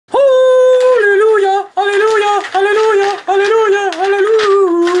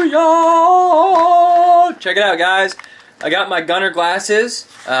Check it out, guys. I got my Gunner glasses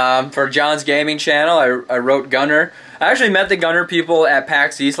for John's gaming channel. I wrote Gunner. I actually met the Gunner people at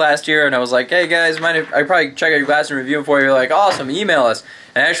PAX East last year, and I was like, hey guys, mind if I probably check out your glasses and review them for you? You're like, awesome, email us.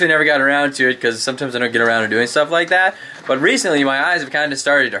 And I actually never got around to it because sometimes I don't get around to doing stuff like that. But recently my eyes have kind of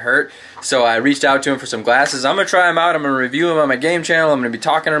started to hurt, so I reached out to him for some glasses. I'm going to try them out. I'm going to review them on my game channel. I'm going to be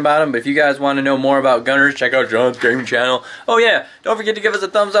talking about them. But if you guys want to know more about Gunners, check out John's gaming channel. Oh yeah, don't forget to give us a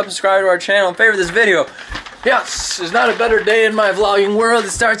thumbs up, subscribe to our channel, and favorite this video. Yes, there's not a better day in my vlogging world. It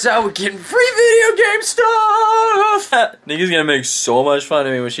starts out with getting free video game stuff. Nikki's gonna make so much fun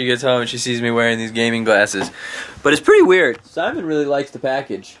of me when she gets home and she sees me wearing these gaming glasses. But it's pretty weird. Simon really likes the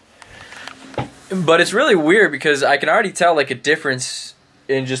package. But it's really weird because I can already tell like a difference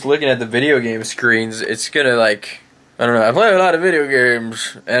in just looking at the video game screens. It's gonna like, I don't know, I play a lot of video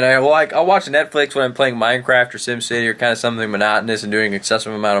games and I'll watch Netflix when I'm playing Minecraft or SimCity or kind of something monotonous and doing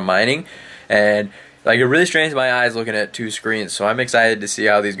excessive amount of mining. And like, it really strains my eyes looking at two screens, so I'm excited to see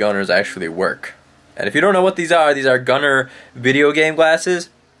how these Gunners actually work. And if you don't know what these are Gunner video game glasses.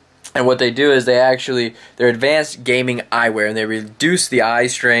 And what they do is they're advanced gaming eyewear, and they reduce the eye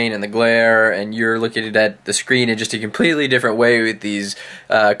strain and the glare, and you're looking at the screen in just a completely different way with these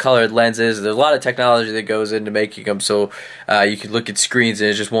colored lenses. There's a lot of technology that goes into making them so you can look at screens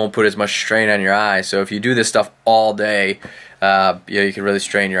and it just won't put as much strain on your eyes. So if you do this stuff all day, you can really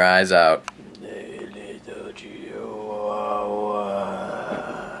strain your eyes out.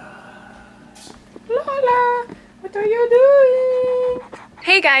 Lola, what are you doing?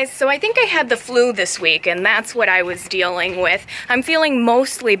 Hey guys, so I think I had the flu this week and that's what I was dealing with. I'm feeling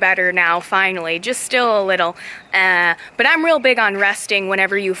mostly better now, finally, just still a little but I'm real big on resting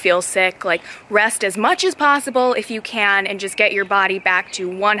whenever you feel sick. Like, rest as much as possible if you can and just get your body back to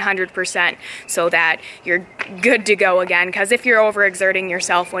 100% so that you're good to go again, because if you're overexerting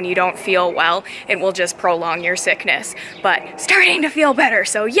yourself when you don't feel well, it will just prolong your sickness. But starting to feel better,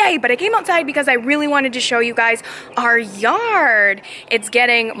 so yay! But I came outside because I really wanted to show you guys our yard. It's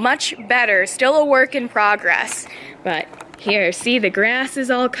getting much better, still a work in progress, but here, see, the grass is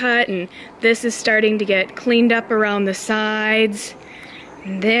all cut and this is starting to get cleaned up around the sides.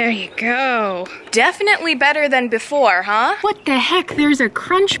 And there you go. Definitely better than before, huh? What the heck? There's a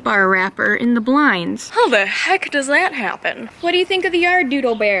Crunch Bar wrapper in the blinds. How the heck does that happen? What do you think of the yard,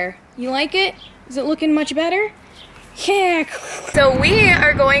 Doodle Bear? You like it? Is it looking much better? Yeah. So we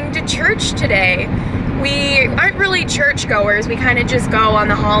are going to church today. We aren't really churchgoers. We kind of just go on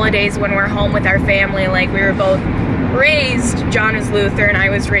the holidays when we're home with our family. Like, we were both raised, John is Lutheran, I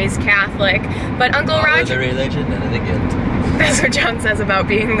was raised Catholic, but Uncle Roger... The religion, none of the good. That's what John says about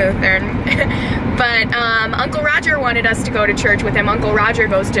being Lutheran. But Uncle Roger wanted us to go to church with him. Uncle Roger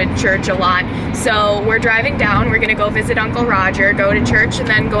goes to church a lot. So we're driving down, we're gonna go visit Uncle Roger, go to church, and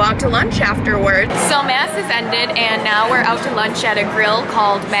then go out to lunch afterwards. So Mass has ended, and now we're out to lunch at a grill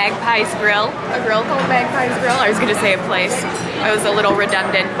called Magpie's Grill. A grill called Magpie's Grill? I was gonna say a place. It was a little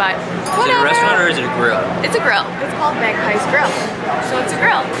redundant, but whatever. Is it a restaurant or is it a grill? It's a grill. It's called Magpie's Grill. So it's a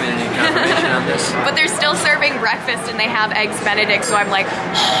grill. Any confirmation on this? But they're still serving breakfast and they have Eggs Benedict, so I'm like,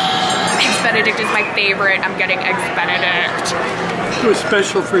 Eggs Benedict is my favorite. I'm getting Eggs Benedict. It was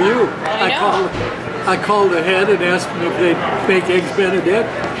special for you. I called ahead and asked them if they'd make Eggs Benedict.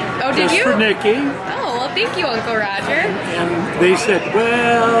 Oh, did you? Just for Nikki. Oh, well, thank you, Uncle Roger. And they said,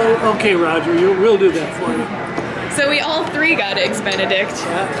 well, okay, Roger, we'll do that for you. So we all three got Eggs Benedict.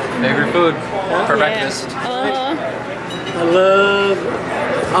 Yeah. Favorite food for breakfast? I love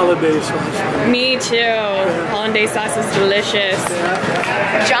hollandaise sauce. Me too. Hollandaise sauce is delicious.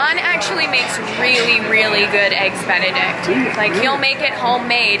 John actually makes really, really good Eggs Benedict. Like, he'll make it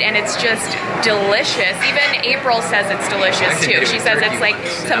homemade and it's just delicious. Even April says it's delicious too. She says it's like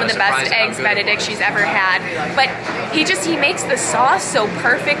some of the best Eggs Benedict she's ever had. But he makes the sauce so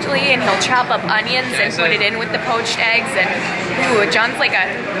perfectly, and he'll chop up onions and put it in with the poached eggs, and ooh, John's like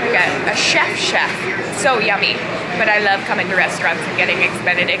a chef. So yummy. But I love coming to restaurants and getting Eggs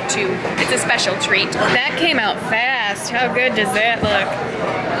Benedict too. It's a special treat. That came out fast. How good does that look?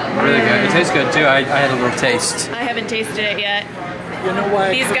 Really good. It tastes good too. I had a little taste. I haven't tasted it yet. You know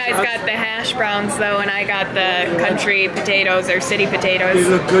why? These guys got the hash browns though, and I got the country potatoes or city potatoes. They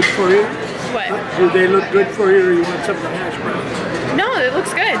look good for you? What? Do they look good for you, or you want some of the hash browns? No, it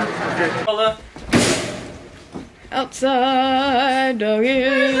looks good. Hola. Outside,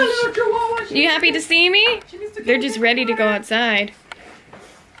 doggies. You happy to see me? They're just ready to go outside.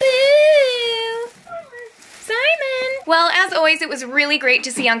 Boo! Simon! Well, as always, it was really great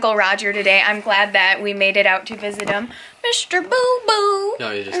to see Uncle Roger today. I'm glad that we made it out to visit him. Mr. Boo Boo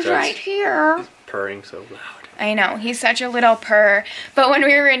No, he just is starts right here. purring so loud. I know, he's such a little purr. But when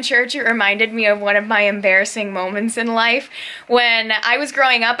we were in church, it reminded me of one of my embarrassing moments in life. When I was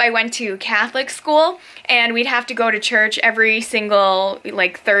growing up, I went to Catholic school, and we'd have to go to church every single,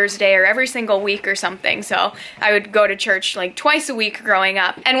 like, Thursday or every single week or something. So I would go to church, like, twice a week growing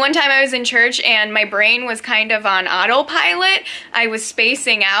up. And one time I was in church, and my brain was kind of on autopilot. I was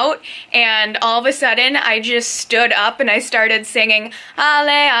spacing out, and all of a sudden, I just stood up and I started singing, Ale,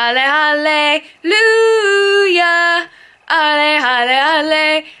 Ale, Alleluia, Ale, Ale,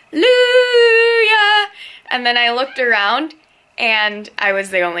 Alleluia. And then I looked around, and I was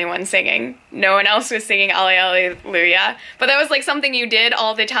the only one singing. No one else was singing Ale, Alleluia. But that was like something you did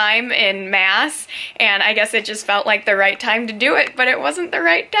all the time in Mass, and I guess it just felt like the right time to do it, but it wasn't the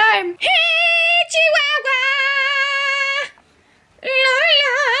right time. Hey, Chihuahua!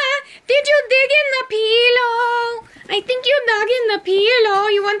 Lola, did you dig in the pillow? I think you dug in the pillow.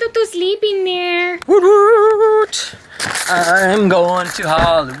 You wanted to sleep in there. Woot woot! I'm going to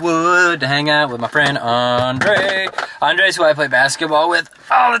Hollywood to hang out with my friend Andre. Andre's who I play basketball with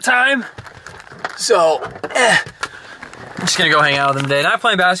all the time. So, I'm just gonna go hang out with him today. Not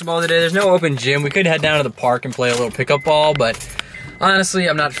playing basketball today. There's no open gym. We could head down to the park and play a little pickup ball, but honestly,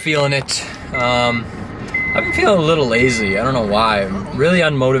 I'm not feeling it. I've been feeling a little lazy. I don't know why. I'm really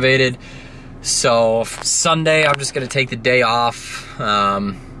unmotivated. So Sunday, I'm just gonna take the day off,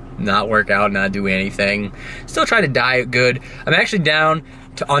 not work out, not do anything. Still try to diet good. I'm actually down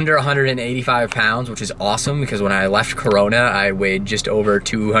to under 185 pounds, which is awesome because when I left Corona, I weighed just over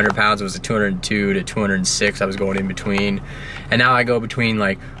 200 pounds. It was a 202 to 206. I was going in between. And now I go between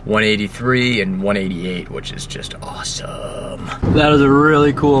like 183 and 188, which is just awesome. That is a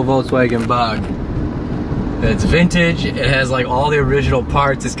really cool Volkswagen Bug. It's vintage, it has like all the original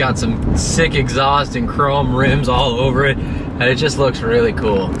parts, it's got some sick exhaust and chrome rims all over it, and it just looks really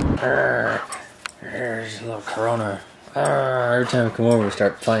cool. There's a little Corona. Every time we come over we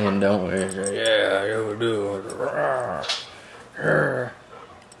start playing, don't we? Yeah, we do.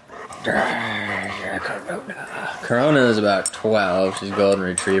 Corona is about 12, she's a golden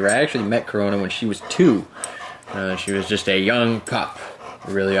retriever. I actually met Corona when she was 2. She was just a young pup.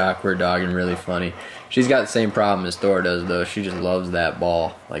 A really awkward dog and really funny. She's got the same problem as Thor does, though. She just loves that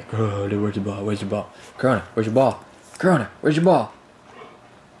ball. Like, oh, where's your ball? Where's your ball? Corona, where's your ball? Corona, where's your ball?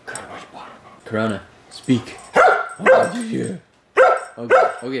 Corona, where's your ball? Corona, speak. Oh, yeah.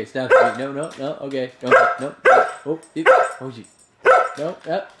 Okay, stop. No, okay. No. Oh, gee. No,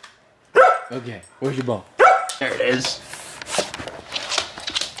 yep. Okay, where's your ball? There it is.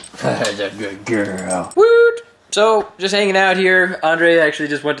 That's a good girl. Woot! So, just hanging out here. Andre actually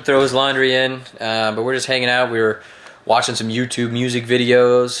just went to throw his laundry in, but we're just hanging out. We were watching some YouTube music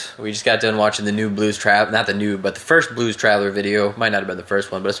videos. We just got done watching the new Blues Traveler, not the new, but the first Blues Traveler video. Might not have been the first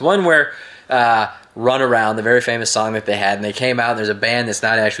one, but it's one where Run Around, the very famous song that they had, and they came out, and there's a band that's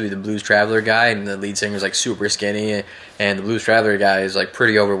not actually the Blues Traveler guy, and the lead singer's like super skinny, and the Blues Traveler guy is like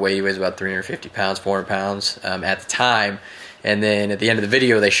pretty overweight. He weighs about 350 pounds, 400 pounds at the time. And then at the end of the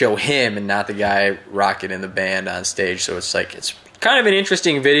video, they show him and not the guy rocking in the band on stage. So it's like, it's kind of an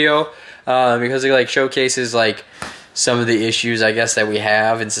interesting video because it like showcases like some of the issues, I guess, that we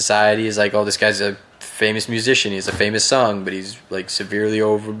have in society. Is like, oh, this guy's a famous musician, he has a famous song, but he's like severely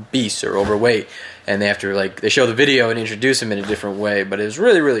obese or overweight. And they have to like, they show the video and introduce him in a different way. But it was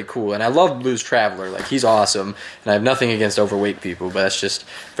really, really cool. And I love Blues Traveler. Like, he's awesome. And I have nothing against overweight people, but that's just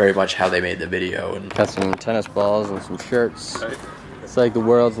very much how they made the video. And got some tennis balls and some shirts. It's like the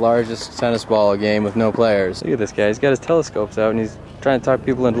world's largest tennis ball game with no players. Look at this guy. He's got his telescopes out and he's trying to talk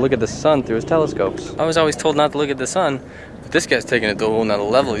people into look at the sun through his telescopes. I was always told not to look at the sun. But this guy's taking it to a whole nother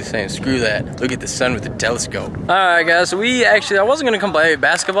level. He's saying, screw that. Look at the sun with the telescope. Alright guys, so I wasn't going to come play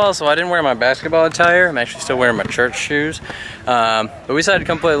basketball, so I didn't wear my basketball attire. I'm actually still wearing my church shoes. But we decided to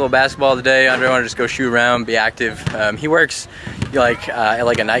come play a little basketball today. Andre wanted to just go shoot around, be active. He works at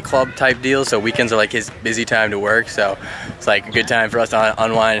like a nightclub type deal, so weekends are like his busy time to work. So it's like a good time for us to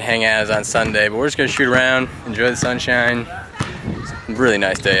unwind and hang out on Sunday. But we're just going to shoot around, enjoy the sunshine. It's a really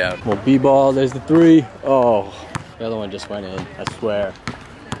nice day out. Well, B-ball, there's the 3. Oh. The other one just went in, I swear.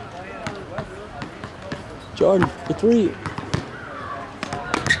 Jordan, the 3. You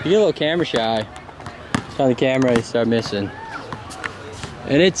get a little camera shy. It's on the camera, you start missing.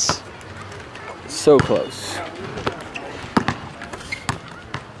 And it's so close.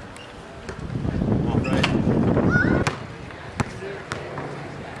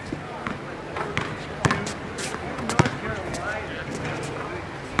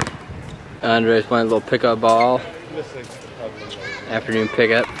 Andre's playing a little pickup ball. Afternoon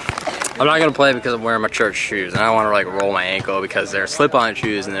pickup. I'm not gonna play because I'm wearing my church shoes, and I don't want to like roll my ankle because they're slip-on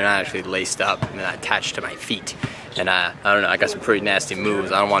shoes and they're not actually laced up and attached to my feet. And I don't know, I got some pretty nasty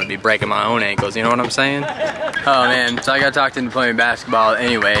moves. I don't want to be breaking my own ankles, you know what I'm saying? Oh man, so I got talked into playing basketball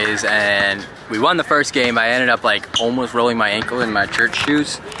anyways, and we won the first game. I ended up like almost rolling my ankle in my church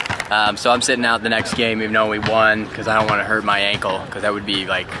shoes. So I'm sitting out the next game even though we won because I don't want to hurt my ankle, because that would be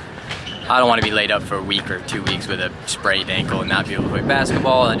like, I don't want to be laid up for a week or 2 weeks with a sprained ankle and not be able to play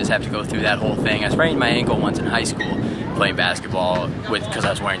basketball and just have to go through that whole thing. I sprained my ankle once in high school playing basketball because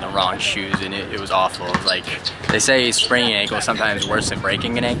I was wearing the wrong shoes, and it was awful. It was like, they say spraining an ankle is sometimes worse than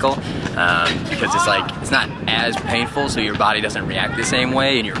breaking an ankle because it's like, it's not as painful, so your body doesn't react the same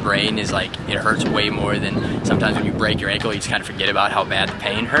way, and your brain is like, it hurts way more than sometimes when you break your ankle. You just kind of forget about how bad the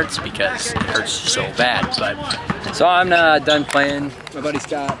pain hurts because it hurts so bad. But so I'm done playing. My buddy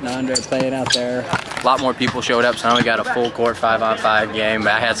Scott and Andre playing out there. A lot more people showed up, so now we got a full court 5-on-5 game.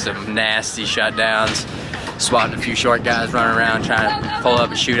 I had some nasty shutdowns, swatting a few short guys running around trying to pull up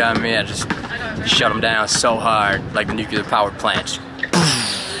and shoot on me. I just shut them down so hard, like the nuclear power plants.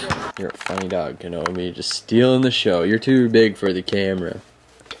 You're a funny dog, Kenobi, just stealing the show. You're too big for the camera.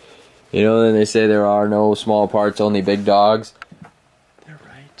 You know, then they say there are no small parts, only big dogs. They're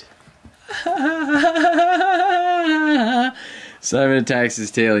right. Simon attacks his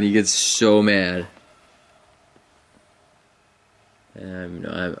tail and he gets so mad.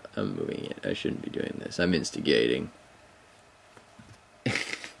 No, I'm moving it. I shouldn't be doing this. I'm instigating.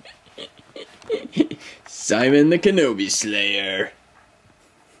 Simon the Kenobi Slayer.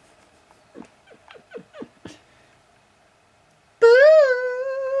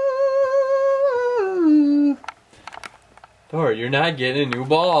 Thor, you're not getting a new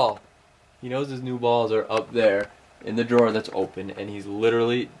ball. He knows his new balls are up there in the drawer that's open, and he's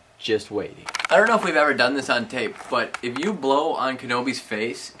literally just waiting. I don't know if we've ever done this on tape, but if you blow on Kenobi's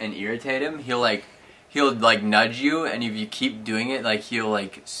face and irritate him, he'll nudge you, and if you keep doing it, like he'll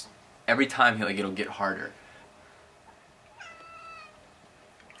like every time it'll get harder.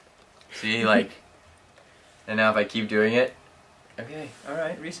 See, like, and now if I keep doing it, okay, all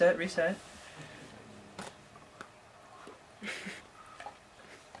right, reset.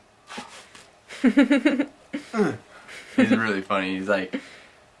 He's really funny. He's like,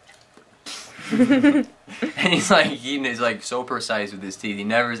 and he's like so precise with his teeth. He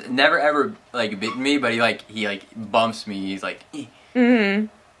never ever like bit me, but he bumps me. He's like, eh. Mm-hmm.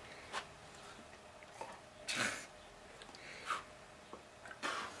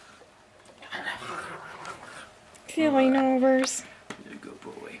 Feeling overs. He's a good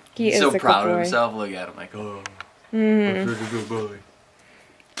boy. He's so a proud good of boy. himself. Look at him, like, oh, Mm-hmm. I'm such a good boy.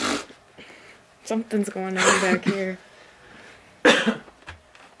 Something's going on back here.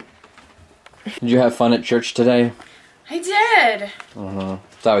 Did you have fun at church today? I did.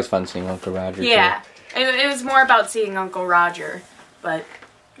 It's always fun seeing Uncle Roger. Yeah. It was more about seeing Uncle Roger, but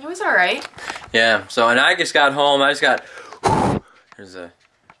it was alright. Yeah, so, and I just got home, there's a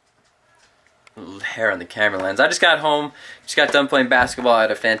little hair on the camera lens. I just got home, just got done playing basketball. I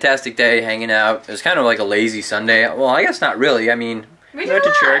had a fantastic day hanging out. It was kind of like a lazy Sunday. Well, I guess not really. I mean, we went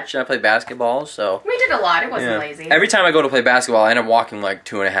to church and I played basketball, so. We did a lot. It wasn't lazy. Every time I go to play basketball, I end up walking like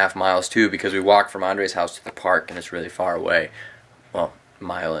 2.5 miles too, because we walk from Andre's house to the park and it's really far away. Well, 1.25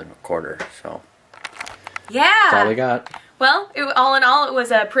 miles, so. Yeah. That's all I got. Well, all in all, it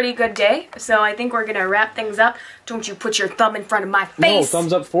was a pretty good day, so I think we're going to wrap things up. Don't you put your thumb in front of my face. No,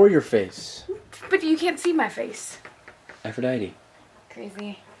 thumbs up for your face. But you can't see my face. Aphrodite.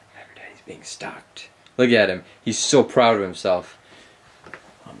 Crazy. Aphrodite's being stalked. Look at him. He's so proud of himself.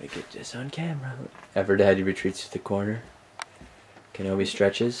 Let me get this on camera. Aphrodite retreats to the corner. Kenobi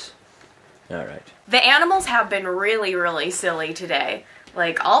stretches. Alright. The animals have been really, really silly today.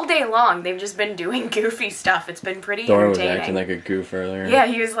 Like, all day long, they've just been doing goofy stuff. It's been pretty Thor was entertaining. acting like a goof earlier. Yeah,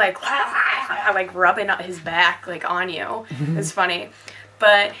 he was like, like rubbing his back, like, on you. It's funny.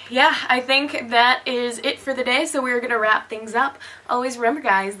 But, yeah, I think that is it for the day, so we're going to wrap things up. Always remember,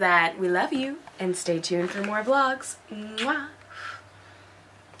 guys, that we love you, and stay tuned for more vlogs. Mwah.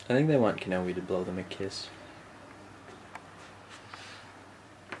 I think they want Kenobi to blow them a kiss.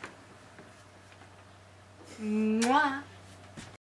 Mwah.